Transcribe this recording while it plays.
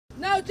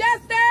No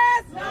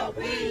justice. No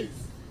peace.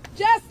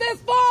 Justice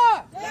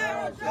for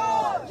Darryl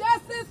George.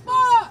 Justice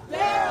for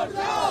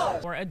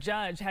Darryl George. A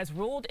judge has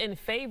ruled in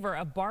favor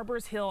of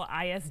Barbers Hill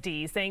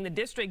ISD, saying the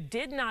district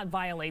did not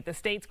violate the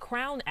state's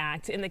Crown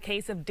Act in the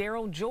case of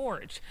Darryl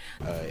George.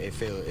 It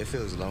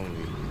feels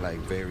lonely, like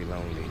very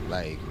lonely.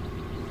 Like,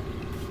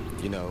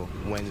 you know,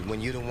 when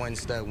you're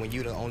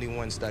the only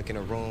one stuck in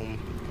a room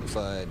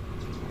for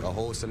a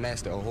whole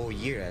semester, a whole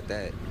year at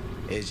that,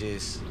 it's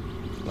just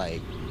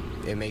like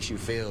it makes you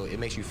feel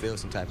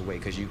some type of way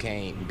because you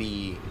can't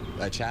be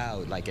a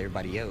child like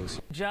everybody else.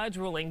 Judge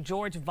ruling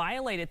George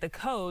violated the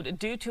code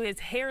due to his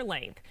hair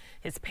length.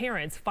 His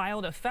parents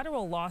filed a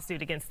federal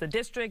lawsuit against the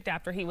district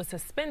after he was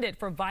suspended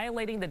for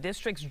violating the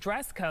district's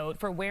dress code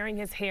for wearing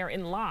his hair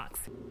in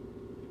locks.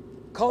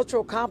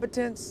 cultural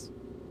competence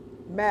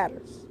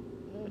matters.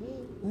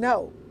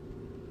 No,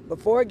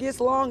 before it gets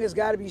long, it's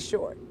got to be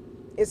short.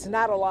 It's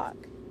not a lock.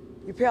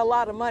 You pay a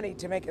lot of money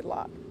to make it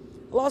lock.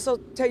 I'll also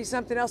tell you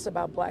something else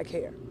about black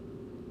hair.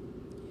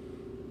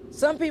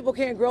 Some people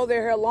can't grow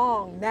their hair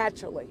long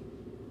naturally,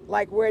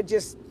 like where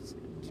just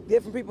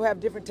different people have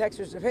different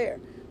textures of hair.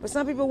 But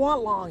some people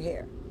want long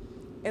hair.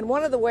 And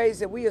one of the ways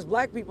that we as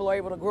black people are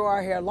able to grow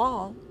our hair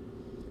long,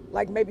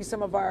 like maybe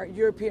some of our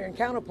European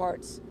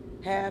counterparts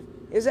have,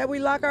 is that we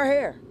lock our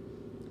hair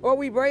or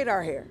we braid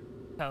our hair.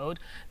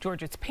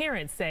 George's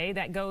parents say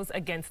that goes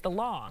against the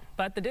law,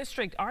 but the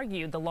district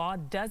argued the law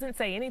doesn't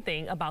say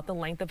anything about the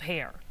length of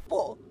hair.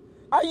 People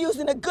are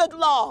using a good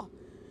law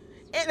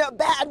in a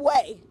bad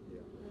way,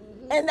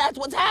 and that's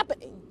what's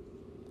happening.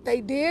 They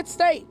did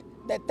state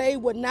that they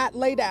would not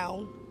lay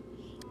down.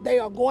 They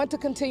are going to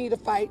continue to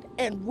fight,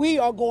 and we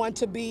are going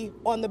to be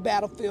on the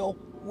battlefield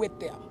with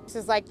them.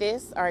 Cases like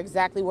this are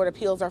exactly what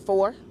appeals are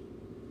for.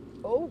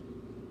 Oh.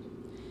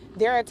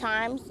 There are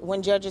times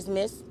when judges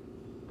miss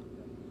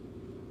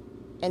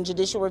and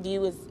judicial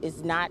review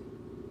is not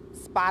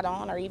spot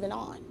on or even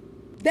on.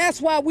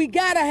 That's why we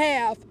gotta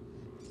have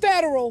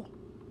federal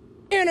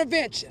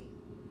intervention,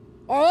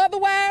 or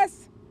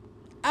otherwise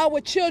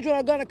our children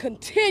are gonna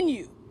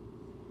continue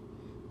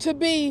to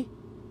be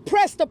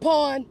pressed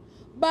upon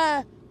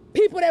by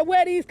people that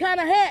wear these kind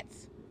of hats.